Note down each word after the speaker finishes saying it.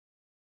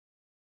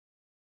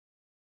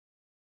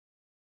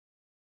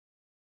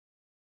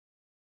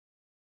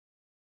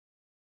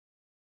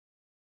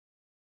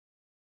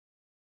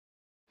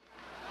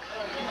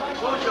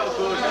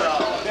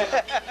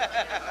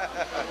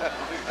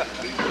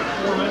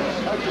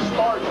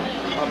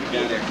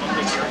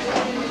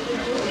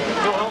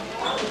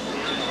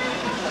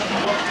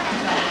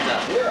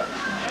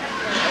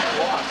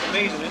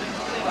Amazing, isn't it?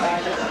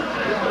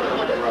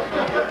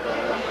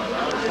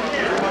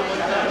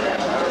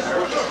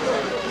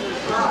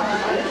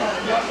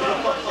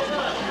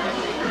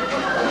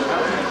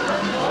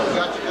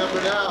 Got your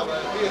number now,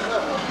 man.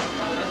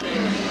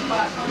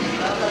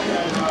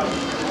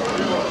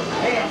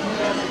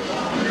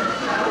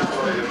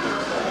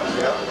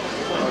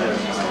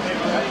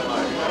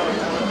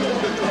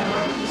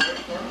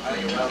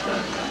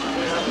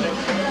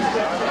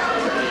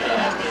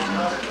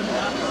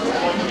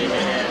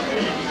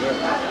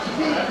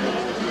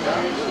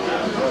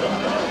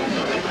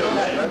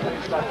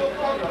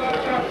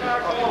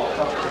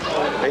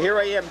 Here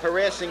I am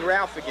harassing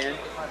Ralph again.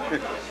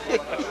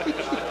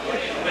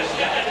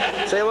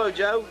 Say hello,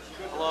 Joe.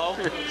 Hello.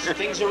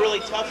 Things are really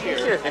tough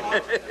here.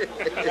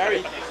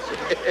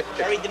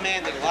 Very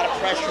demanding. A lot of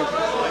pressure.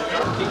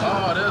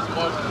 Oh, there's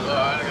much.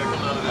 I gotta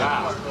come down to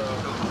that.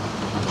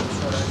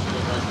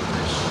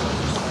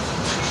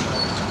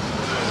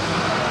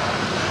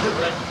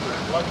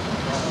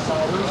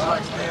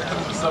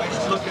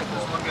 Just look at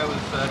this one guy was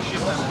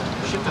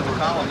shifting the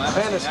column. Man,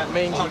 there's some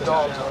mangy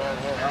dogs around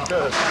here.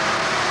 Good.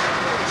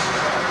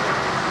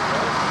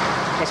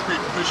 Must be a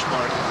fish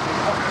market.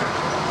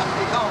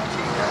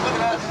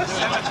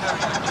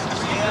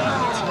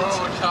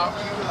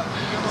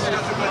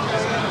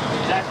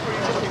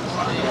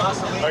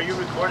 Are you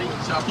recording?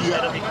 Yeah.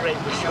 That'll be great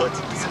for shorts.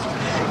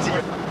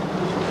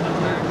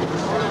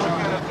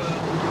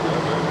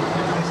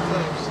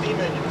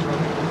 Steven.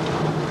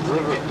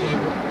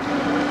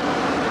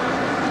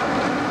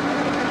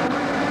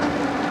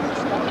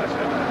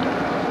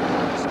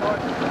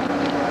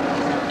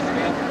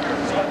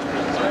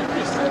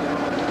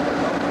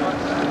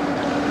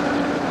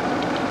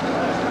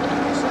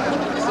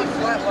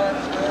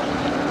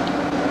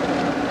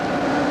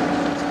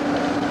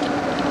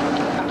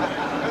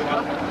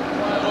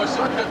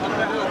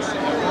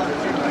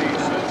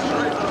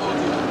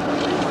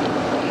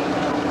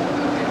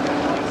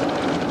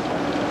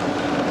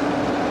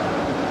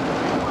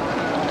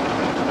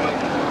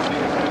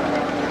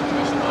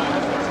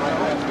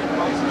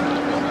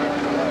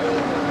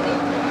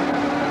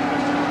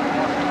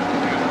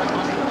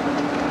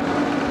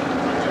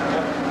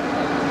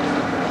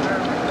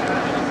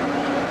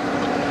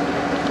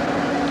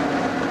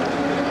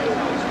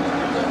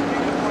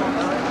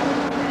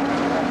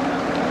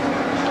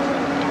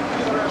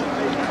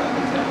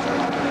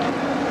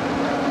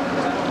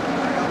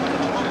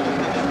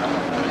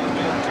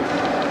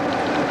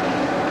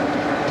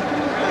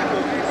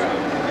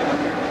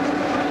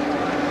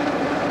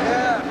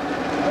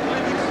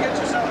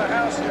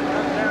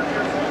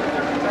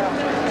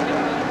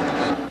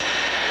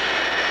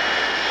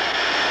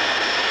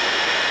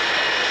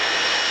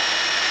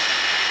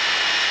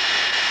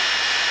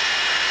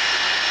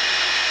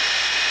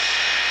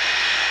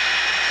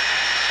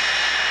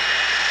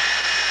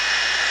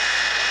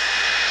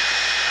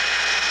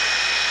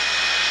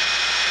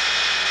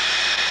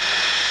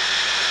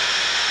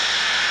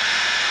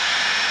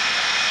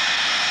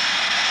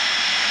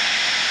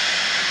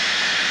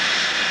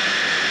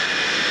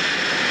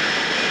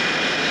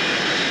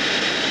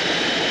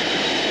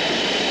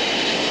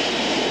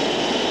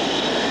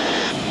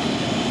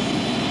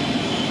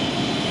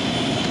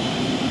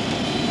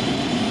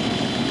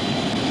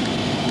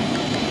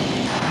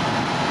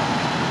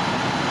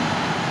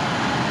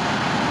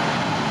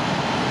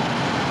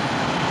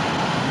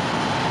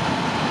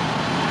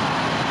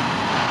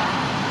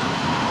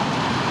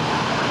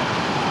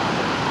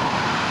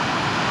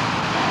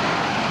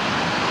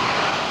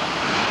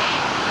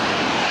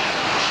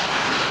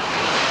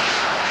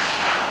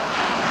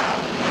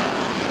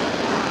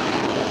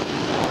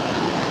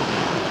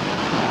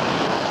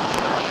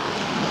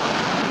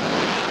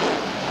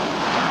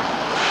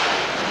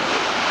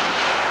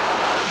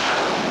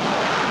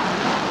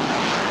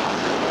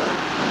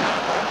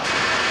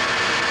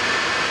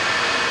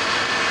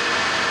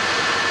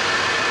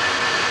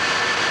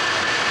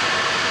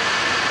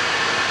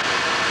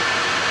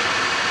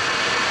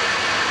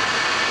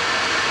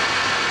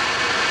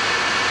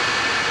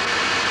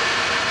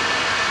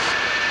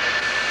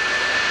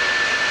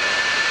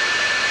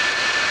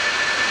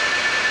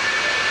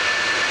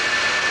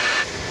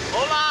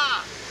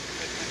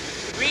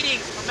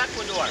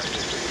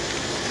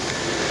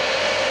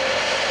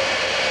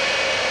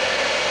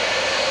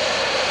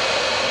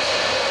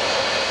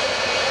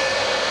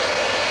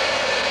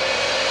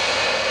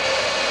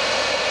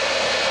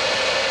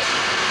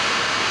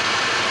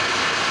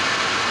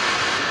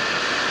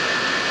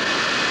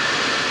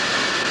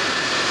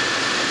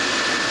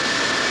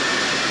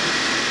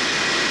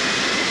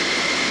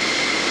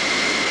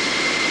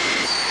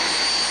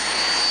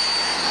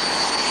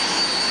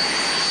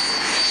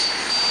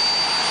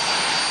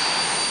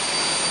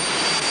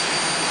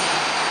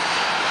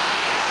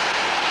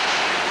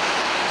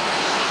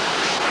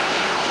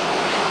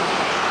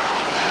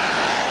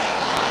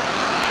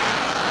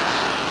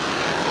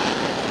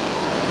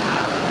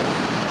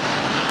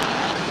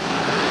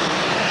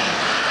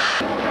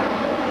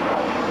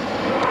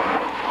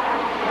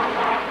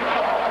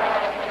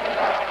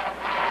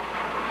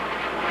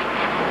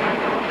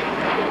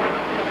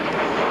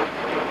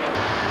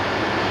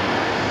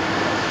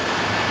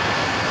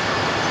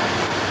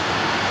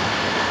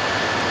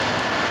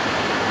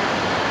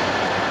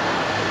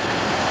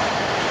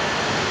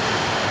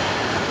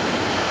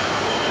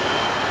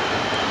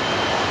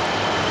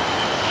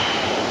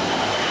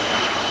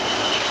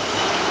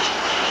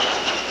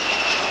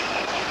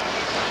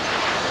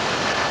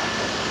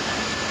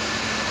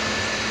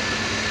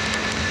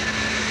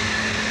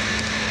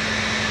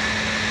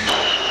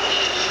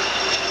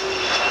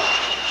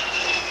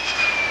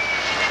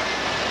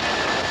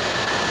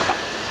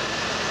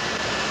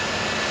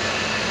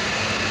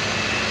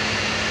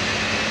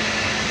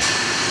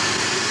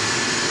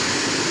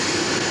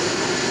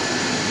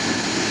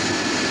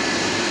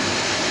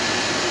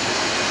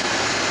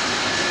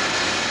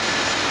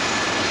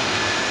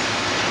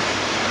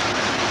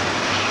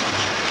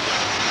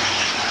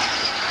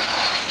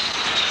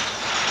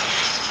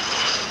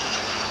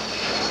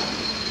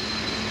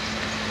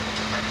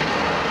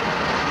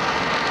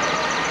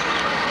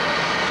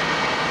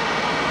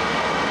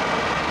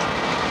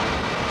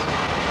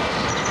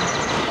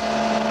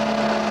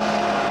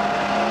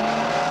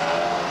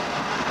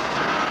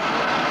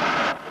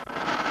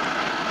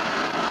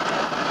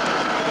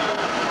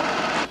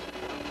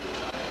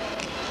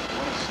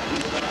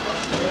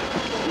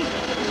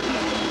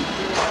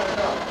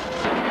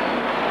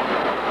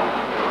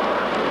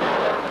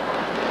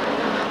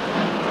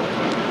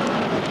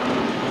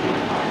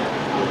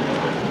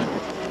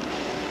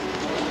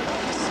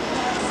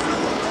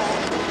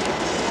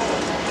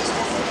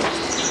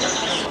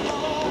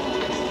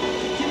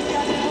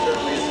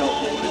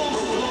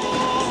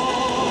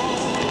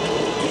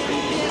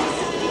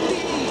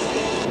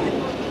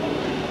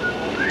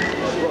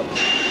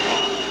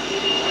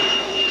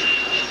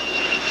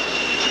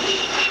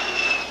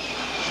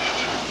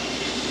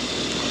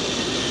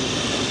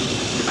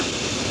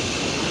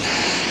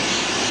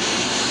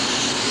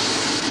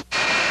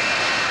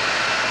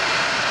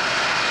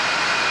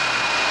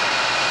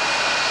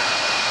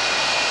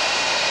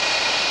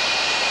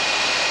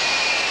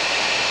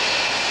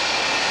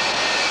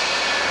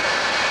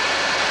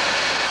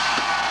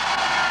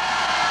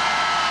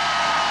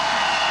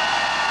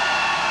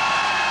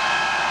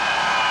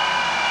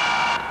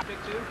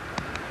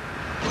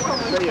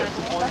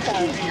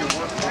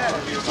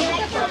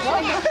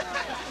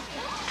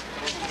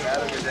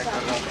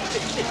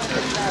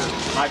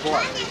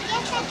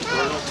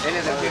 Él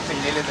es del jefe,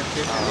 él es del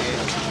jefe.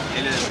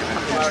 Él es del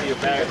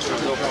jefe.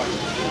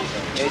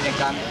 Ella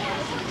cambia.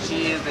 She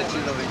is the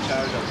chief of in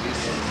charge of this.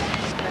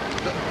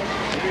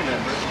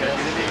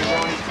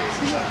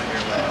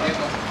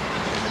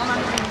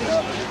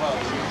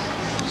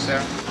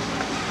 Sir.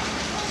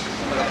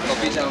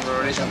 Copies and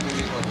relation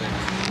público de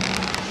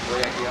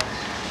voy aquí.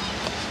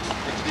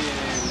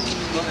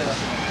 ¿Dónde la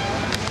hacemos?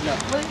 No.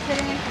 ¿Puede ser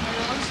en el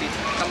comedor? Sí,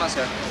 come on,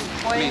 sir.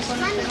 Please.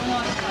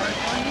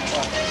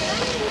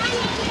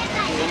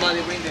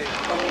 Somebody bring the...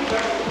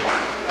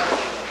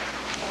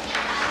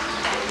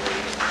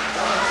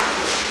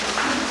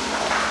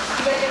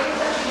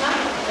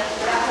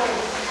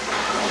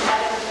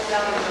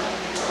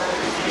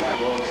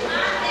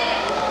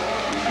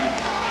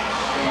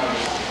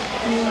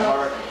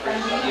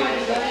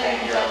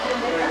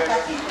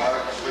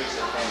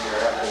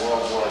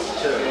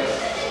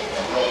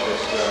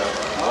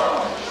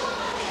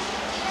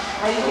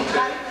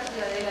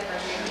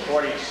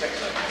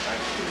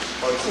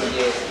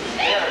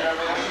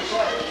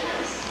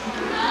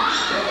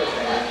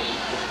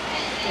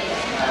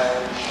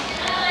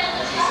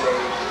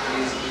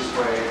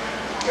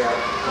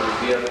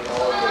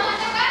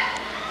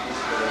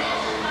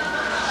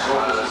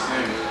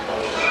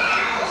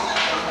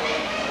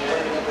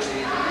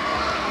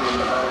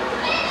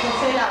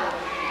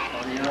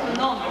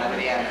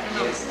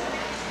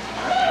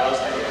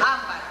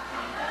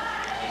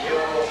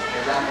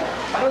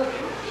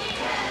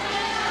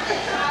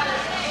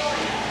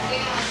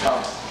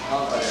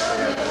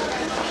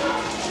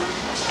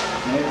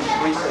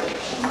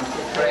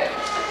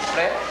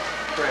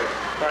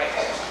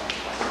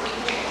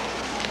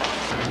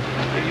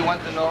 If you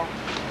want to know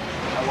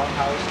one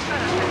house,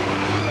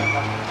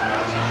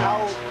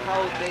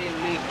 how they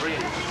live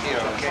real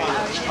here, okay?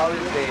 How is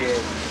the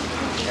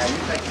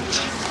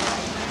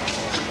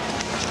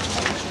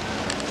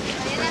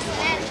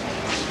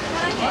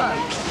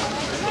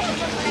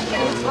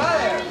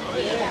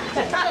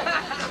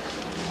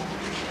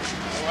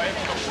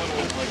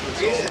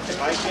If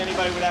I see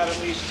anybody without at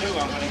least two,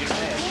 I'm going to get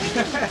mad.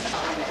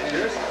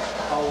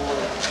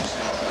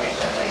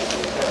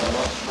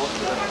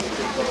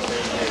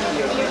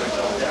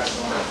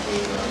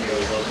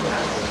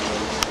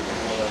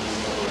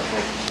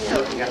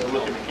 You got to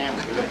look at the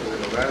camera.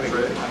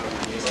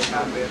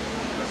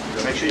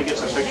 Make sure you get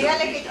some pictures.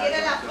 Dígale que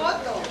quiere la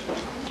foto.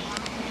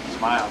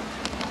 Smile.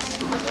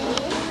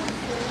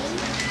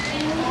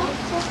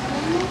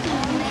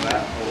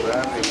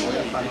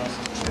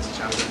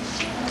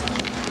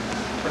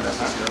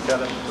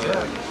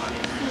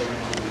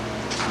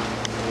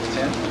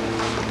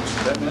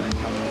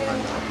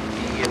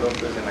 Y el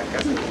otro es en la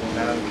casa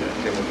comunal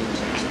de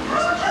Bolivia.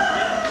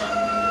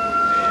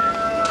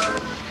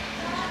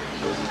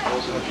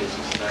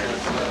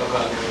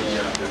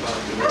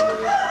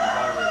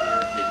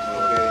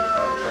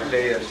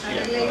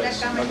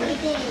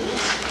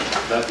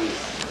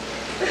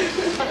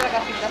 Otra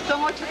casita, son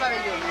 8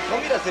 pabellones. No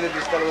mira si les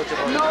gusta los 8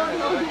 pabellones.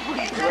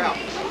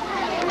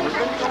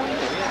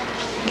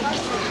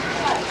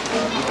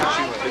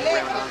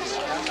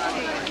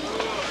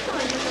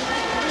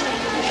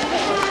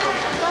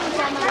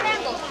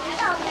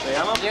 ¿Se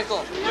llama? Diego.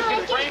 You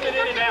can frame it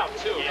in and out,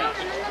 too. Yeah.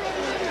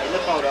 The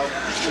photo.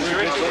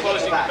 You're into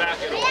closing the back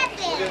at all.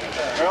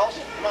 Girls,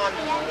 come on.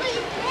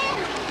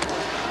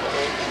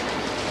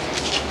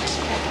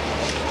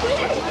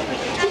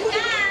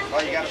 Oh,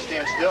 you got to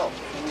stand still.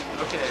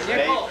 Okay.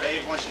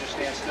 Dave wants you to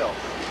stand still.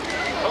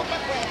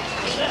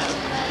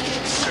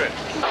 Good.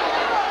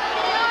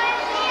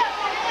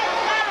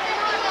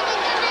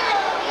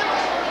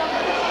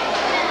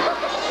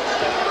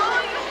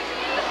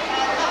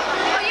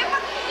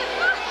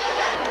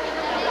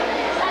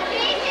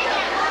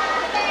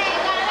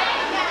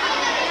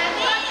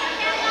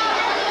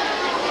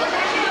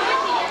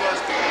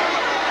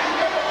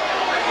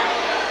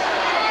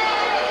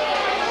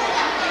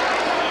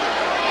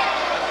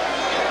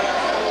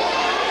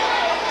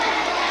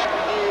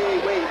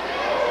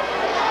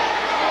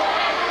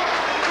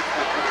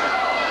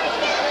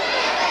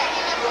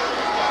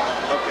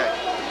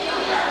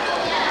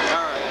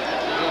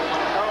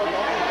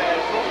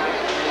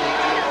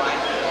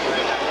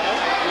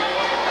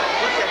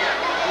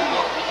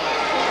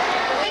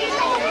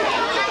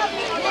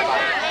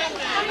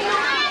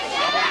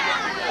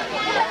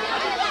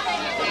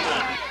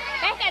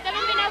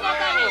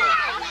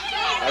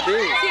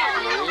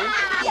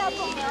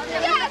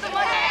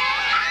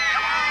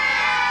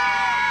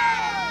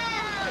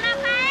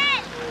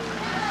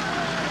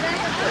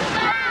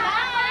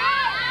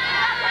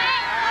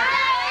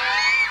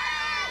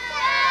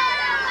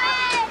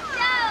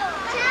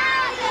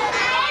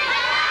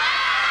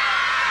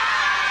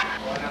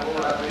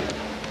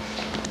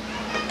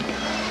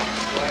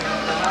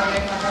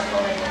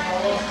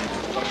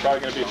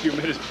 Probably going to be a few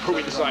minutes before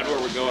we decide where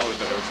we're going with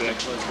it, okay?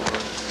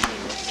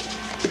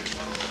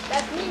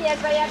 Las niñas,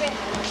 vaya a ver.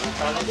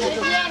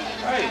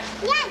 Hey.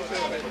 This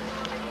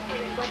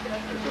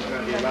is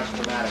going to be less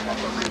dramatic.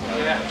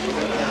 Yeah.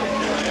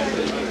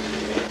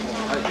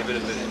 Give it a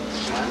minute.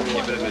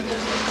 Give it a minute.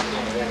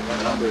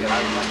 ¿No?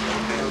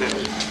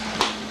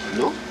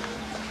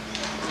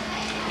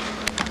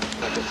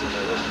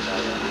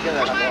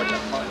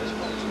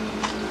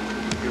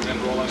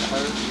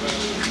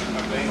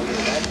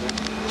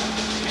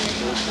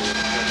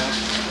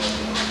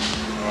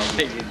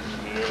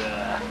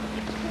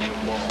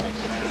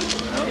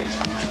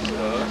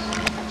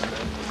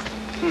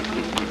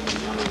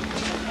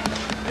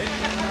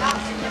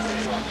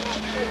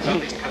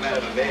 Something come out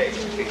of a bag.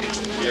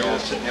 You're all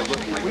sitting there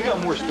looking like, we got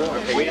more stuff.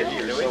 Okay, we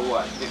here, so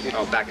what?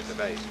 Oh, back at the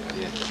base.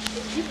 Yeah.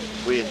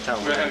 We didn't tell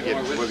them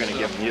we're going to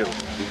give them you.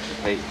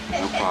 Hey,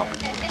 no problem.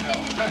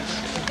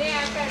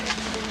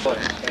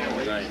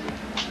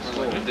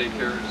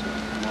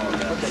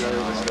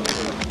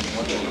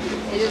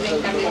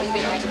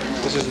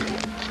 This is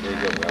There you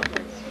go, Bob.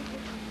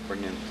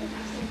 Bring in,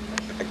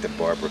 like the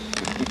Barbara.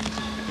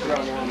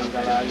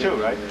 two,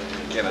 right?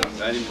 Yeah, but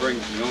I didn't bring,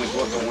 you only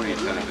brought the one you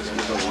tonight. This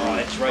was the one.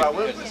 That's right.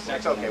 Well,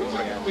 it's okay. We'll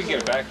bring it. We can get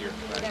it back here.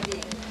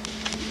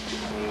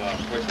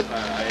 Pues a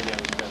ella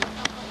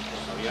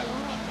todavía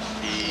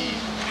y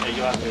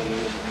ellos hacen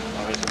a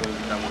veces lo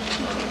invitamos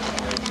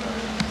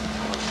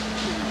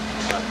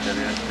a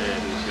tener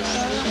misión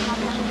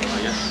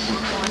allá.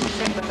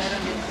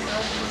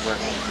 Pues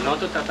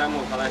nosotros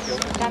tratamos ojalá que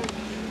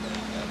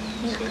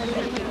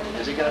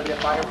Is he going to be a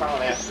firepower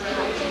there?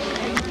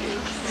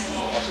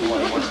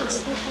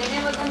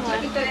 Tenemos un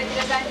chiquito de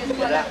 3 años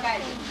por la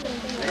calle.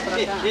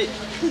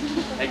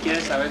 él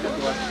quiere saber que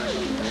tú vas a hacer.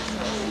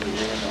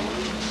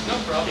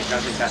 Que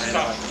casi carrera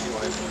va a ser.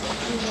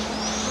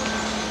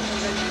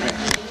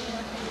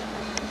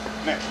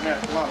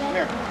 Come on, come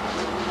here.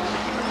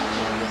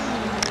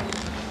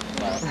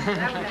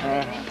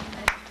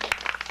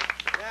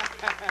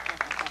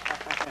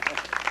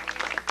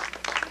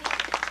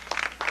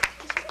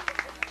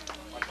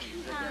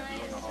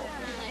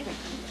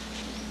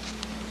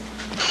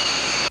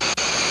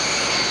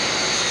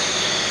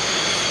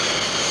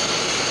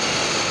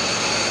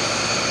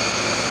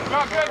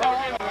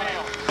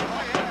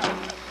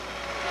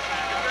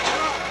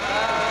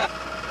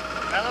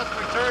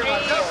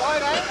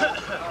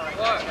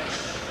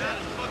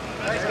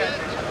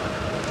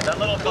 That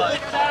little butt.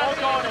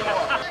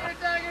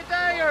 Dagger,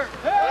 dagger!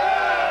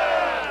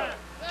 Yeah!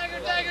 Dagger,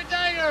 dagger,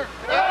 dagger!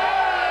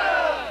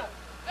 Yeah!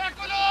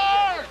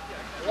 Ecuador!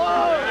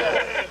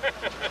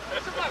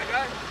 Somebody,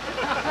 guys.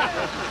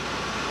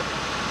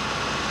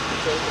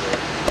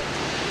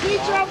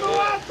 Petra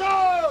Muerto!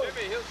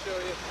 Jimmy, he'll show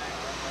you.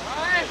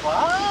 All right.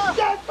 Wow.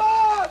 Get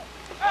back!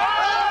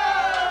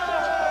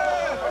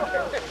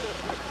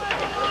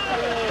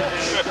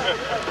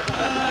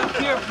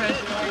 Peer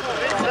pressure.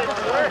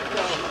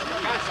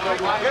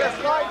 Get a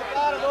slide the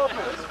bottom open.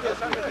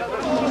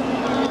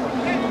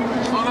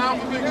 On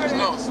Alpha Pictures,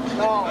 no.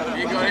 No.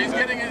 He go, he's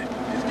getting it.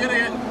 He's getting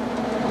it.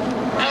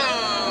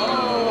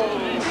 Oh!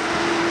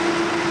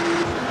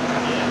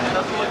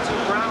 Doesn't look too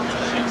brown.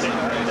 He's in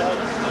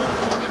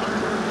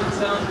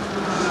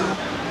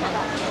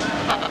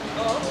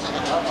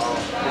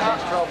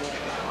trouble.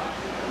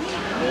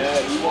 Yeah,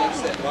 he wants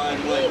that line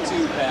one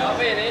too, pal.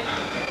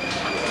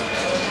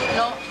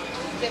 No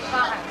se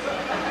paga.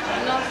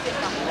 No se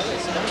paga.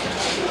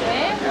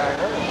 ¿Eh?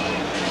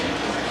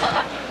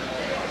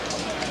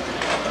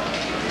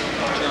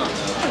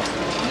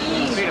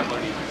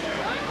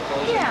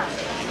 Yeah.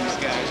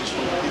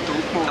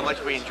 How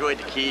much we enjoyed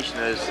the quiche and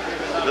those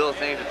little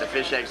things with the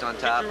fish eggs on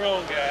top.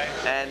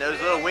 And those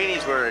little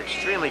weenies were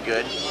extremely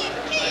good.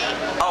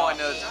 Oh, and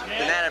those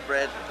banana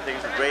bread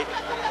things were great.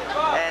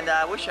 And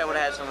I wish I would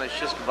have had some of those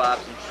shish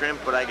kebabs and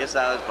shrimp, but I guess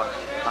I was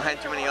behind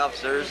too many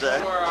officers. For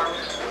our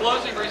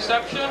closing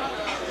reception,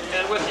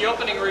 and with the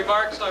opening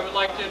remarks, I would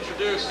like to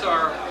introduce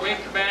our Wing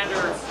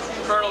Commander,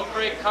 Colonel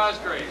Craig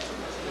Cosgrave.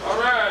 All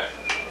right.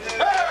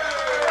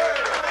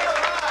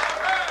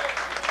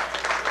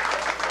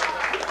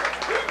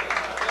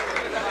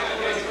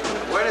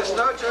 Buenas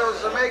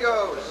noches,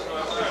 amigos.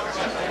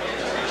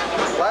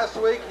 Last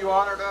week you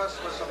honored us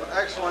with some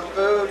excellent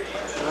food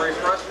and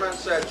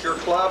refreshments at your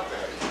club.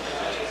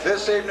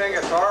 This evening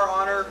it's our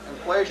honor and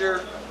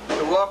pleasure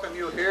to welcome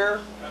you here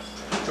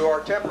to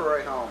our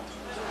temporary home,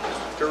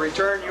 to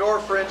return your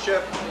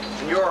friendship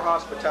and your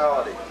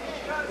hospitality.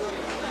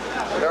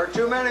 There are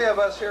too many of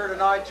us here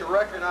tonight to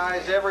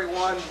recognize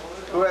everyone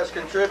who has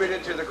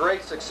contributed to the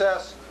great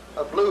success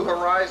of Blue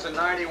Horizon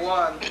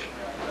 91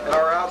 and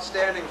our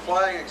outstanding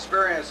flying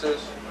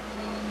experiences.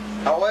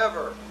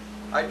 However,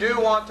 I do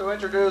want to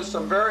introduce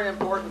some very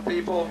important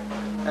people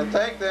and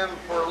thank them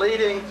for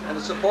leading and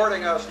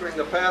supporting us during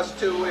the past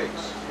 2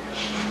 weeks.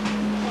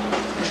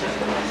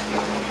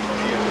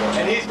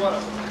 And he's one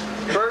of them.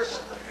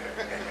 First,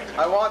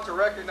 I want to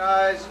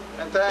recognize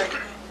and thank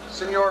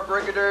Senor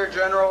Brigadier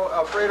General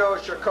Alfredo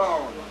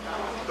Chacon,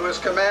 who is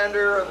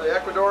commander of the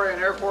Ecuadorian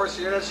Air Force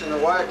units in the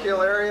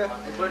Guayaquil area,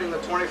 including the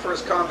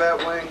 21st Combat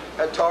Wing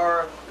at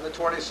Tara and the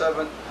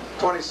 22nd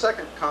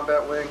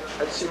Combat Wing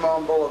at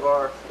Simon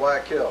Bolivar,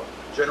 Guayaquil.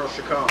 General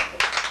Chacon.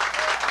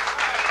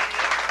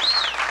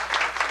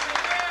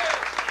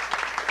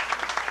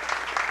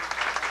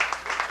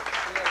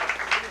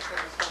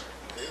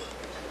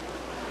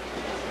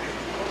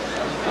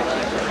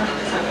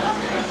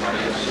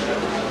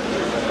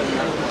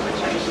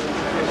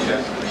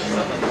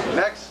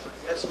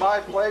 my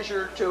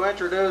pleasure to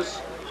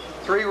introduce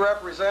 3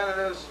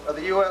 representatives of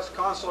the U.S.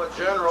 Consulate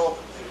General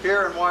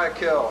here in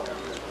Guayaquil.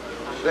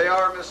 They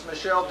are Miss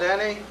Michelle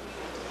Denny,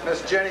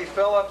 Miss Jenny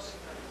Phillips,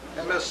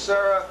 and Miss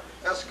Sarah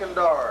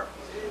Escondar.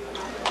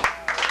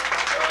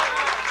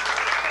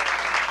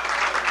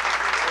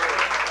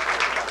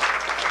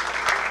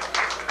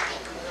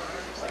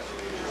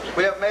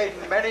 We have made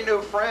many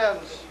new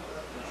friends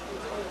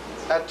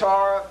at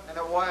Tara and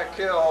at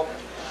Guayaquil,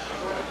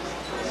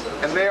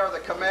 and they are the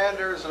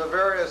commanders of the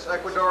various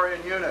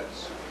Ecuadorian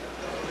units.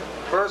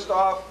 First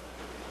off,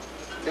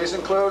 these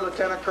include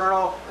Lieutenant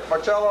Colonel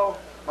Marcelo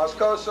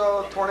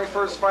Moscoso,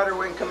 21st Fighter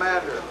Wing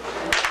Commander.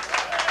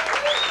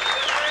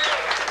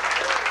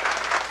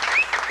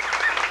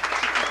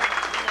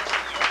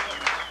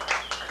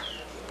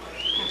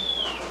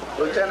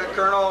 Lieutenant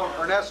Colonel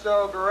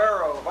Ernesto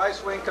Guerrero,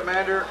 Vice Wing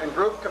Commander and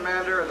Group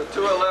Commander of the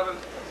 211th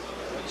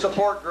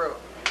Support Group.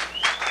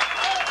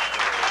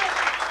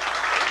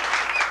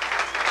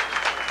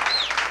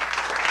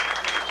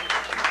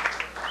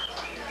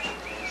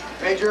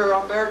 Major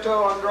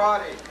Humberto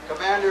Andrade,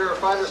 Commander of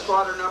Fighter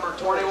Squadron number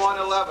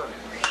 2111.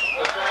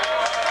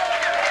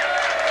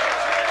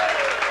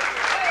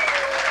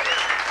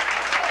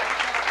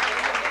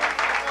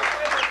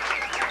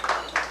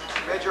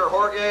 Major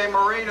Jorge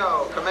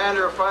Marino,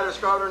 Commander of Fighter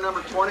Squadron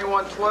number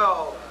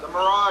 2112, the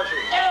Mirages.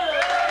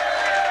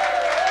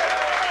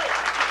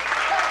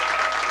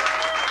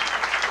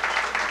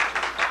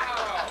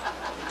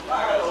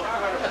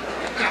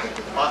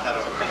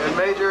 And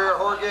Major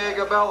Jorge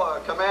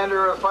Gabella,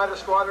 Commander of Fighter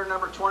Squadron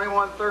number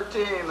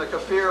 2113, the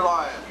Kafir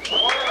Lions.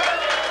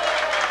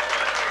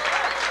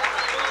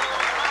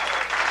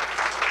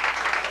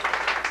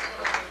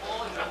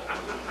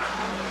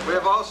 We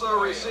have also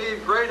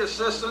received great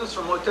assistance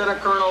from Lieutenant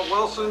Colonel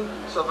Wilson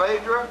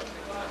Saavedra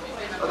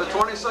of the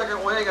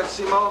 22nd Wing at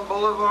Simon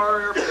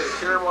Bolivar Air Base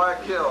here in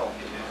Guayaquil,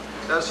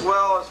 as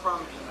well as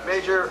from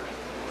Major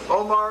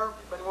Omar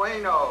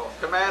Benueno,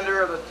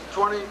 Commander of the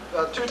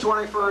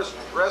 221st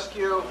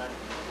Rescue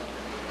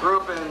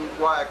Group in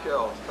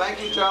Guayaquil. Thank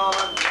you,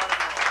 gentlemen.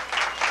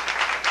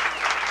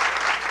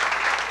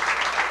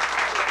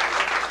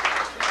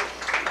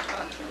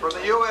 From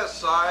the U.S.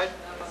 side,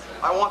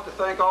 I want to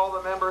thank all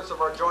the members of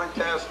our Joint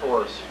Task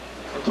Force,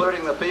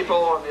 including the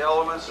people and the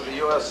elements of the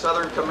U.S.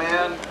 Southern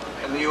Command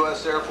and the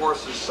U.S. Air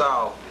Force's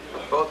South,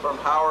 both from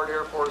Howard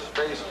Air Force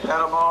Base,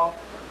 Panama,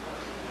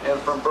 and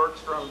from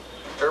Bergstrom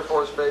Air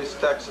Force Base,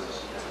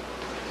 Texas,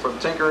 from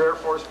Tinker Air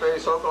Force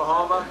Base,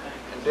 Oklahoma,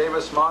 and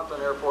Davis-Monthan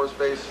Air Force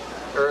Base,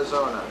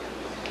 Arizona.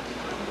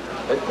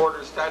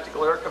 Headquarters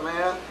Tactical Air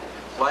Command,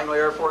 Langley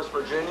Air Force,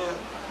 Virginia,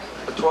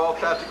 the 12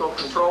 Tactical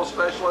Control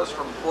Specialists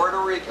from Puerto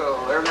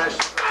Rico, Air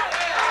National.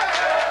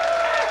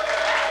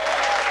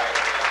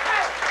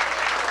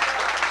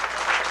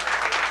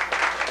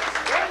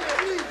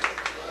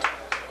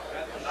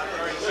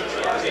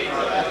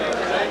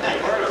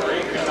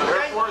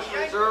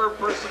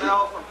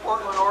 Personnel from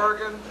Portland,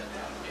 Oregon,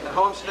 and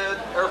Homestead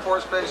Air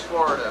Force Base,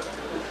 Florida.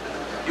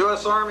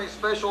 U.S. Army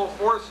Special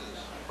Forces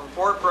from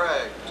Fort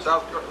Bragg,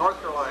 North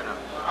Carolina.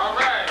 All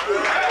right.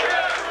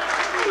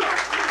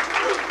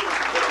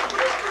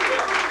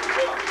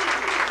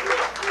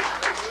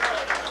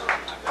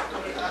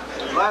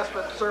 Last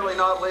but certainly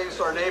not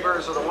least, our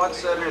neighbors of the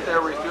 170th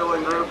Air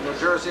Refueling Group, New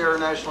Jersey Air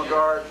National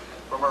Guard,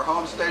 from our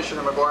home station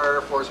at McGuire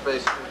Air Force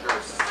Base, New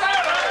Jersey.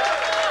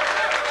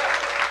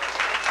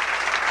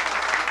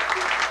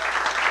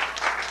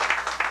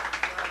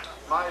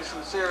 My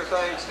sincere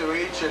thanks to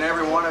each and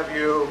every one of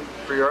you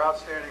for your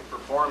outstanding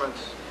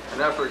performance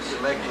and efforts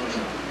in making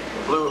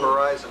Blue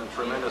Horizon a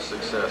tremendous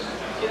success.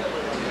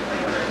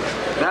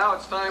 Now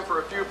it's time for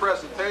a few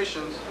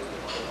presentations,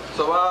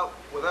 so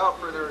without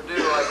further ado,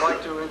 I'd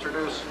like to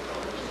introduce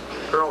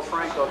Colonel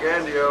Frank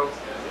Elgandio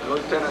and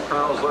Lieutenant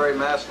Colonels Larry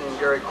Mastny and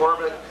Gary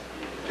Corbett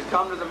to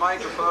come to the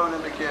microphone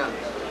and begin.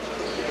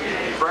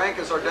 Frank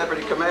is our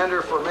Deputy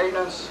Commander for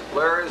Maintenance,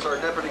 Larry is our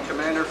Deputy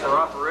Commander for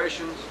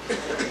Operations,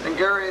 and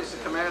Gary is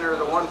the Commander of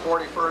the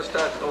 141st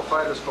Tactical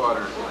Fighter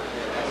Squadron.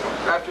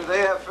 After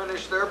they have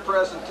finished their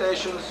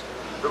presentations,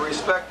 the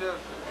respective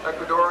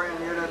Ecuadorian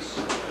units,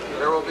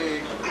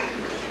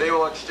 they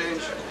will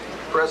exchange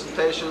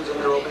presentations and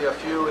there will be a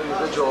few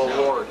individual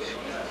awards.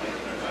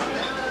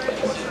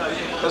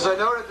 As I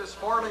noted this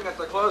morning at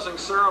the closing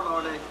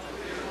ceremony,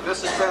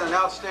 this has been an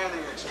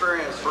outstanding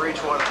experience for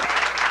each one of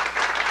us.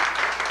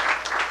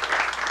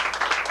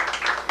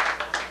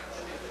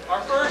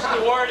 Our first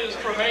award is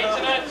for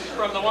maintenance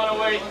from the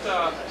 108.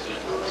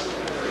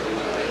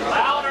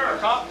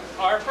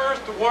 Our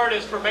first award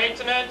is for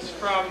maintenance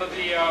from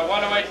the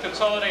 108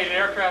 Consolidated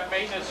Aircraft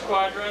Maintenance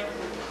Squadron,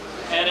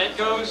 and it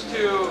goes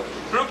to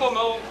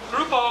Grupo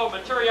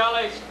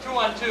Materiales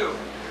 212.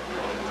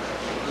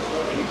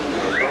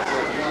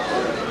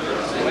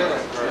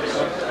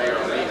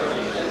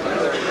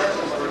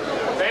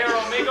 Mayor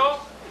Amigo.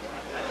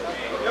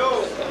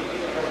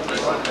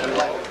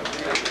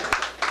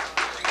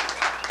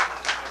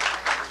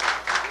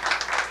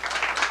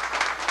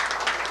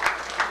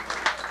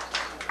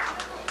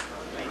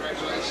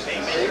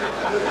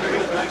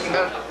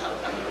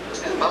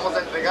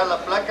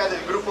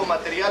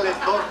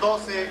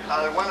 112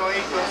 al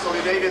 108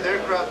 Consolidated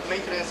Aircraft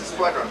Maintenance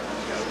Squadron.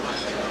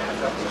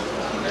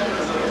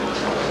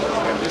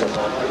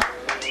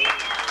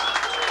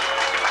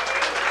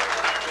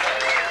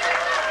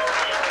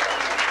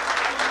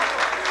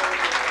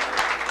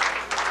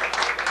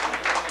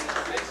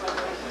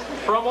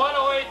 From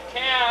 108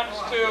 CAMS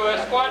to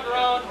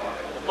Escuadron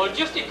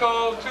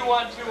Logistico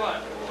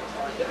 2121.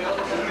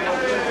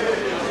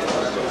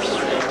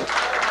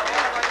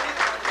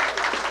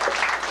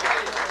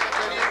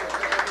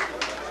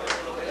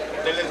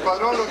 Del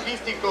Escuadrón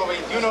Logístico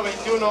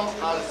 2121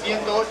 al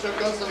 108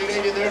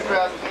 Consolidated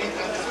Aircraft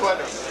Maintenance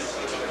Squadron.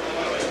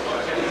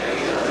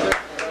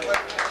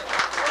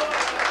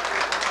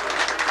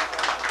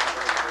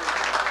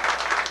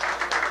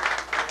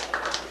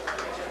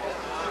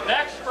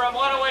 Next, from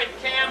 108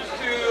 CAMS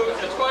to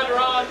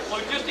Escuadron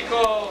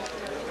Logistico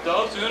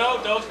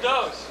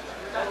 2122.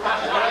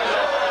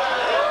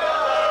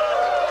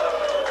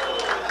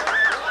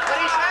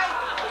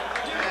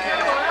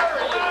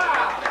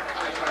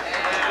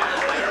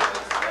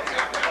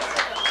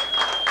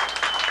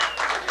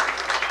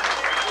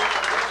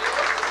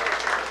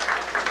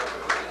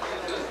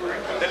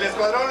 Del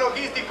Escuadrón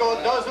Logístico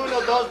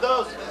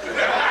 2122.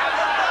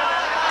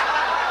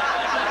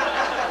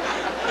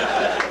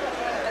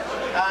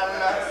 Al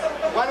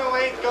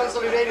 108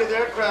 Consolidated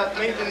Aircraft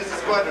Maintenance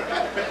Squadron.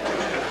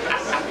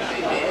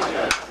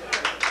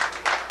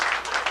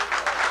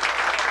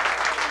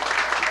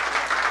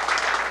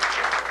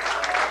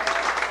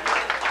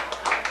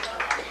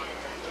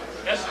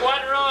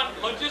 Escuadron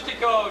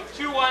Logistico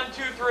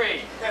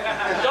 2123.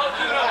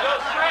 2123.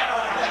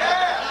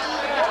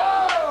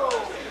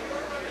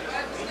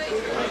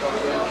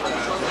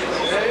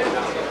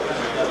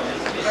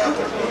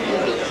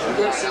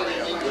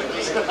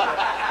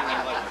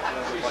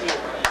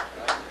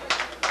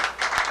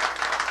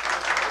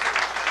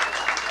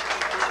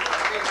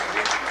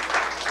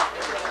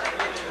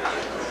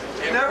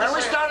 When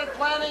we started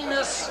planning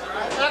this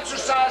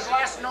exercise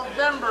last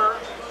November,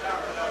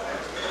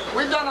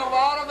 we've done a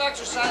lot of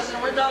exercises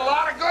and we've done a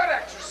lot of good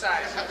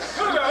exercises.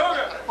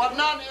 But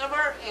none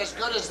ever as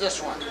good as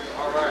this one.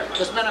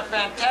 It's been a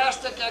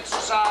fantastic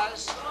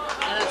exercise,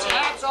 and it's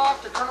hats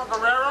off to Colonel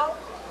Guerrero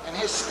and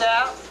his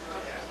staff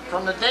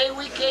from the day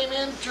we came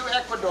into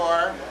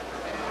Ecuador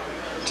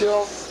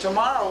till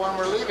tomorrow when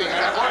we're leaving.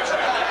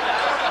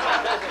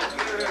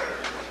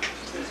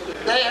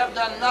 They have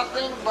done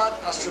nothing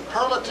but a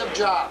superlative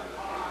job.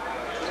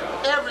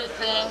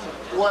 Everything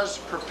was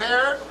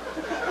prepared.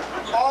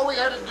 All we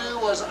had to do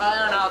was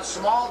iron out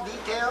small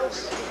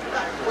details.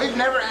 We've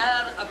never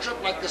had a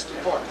trip like this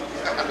before.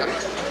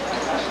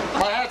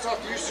 My hat's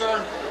off to you,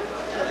 sir.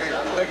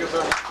 Thank you,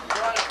 sir.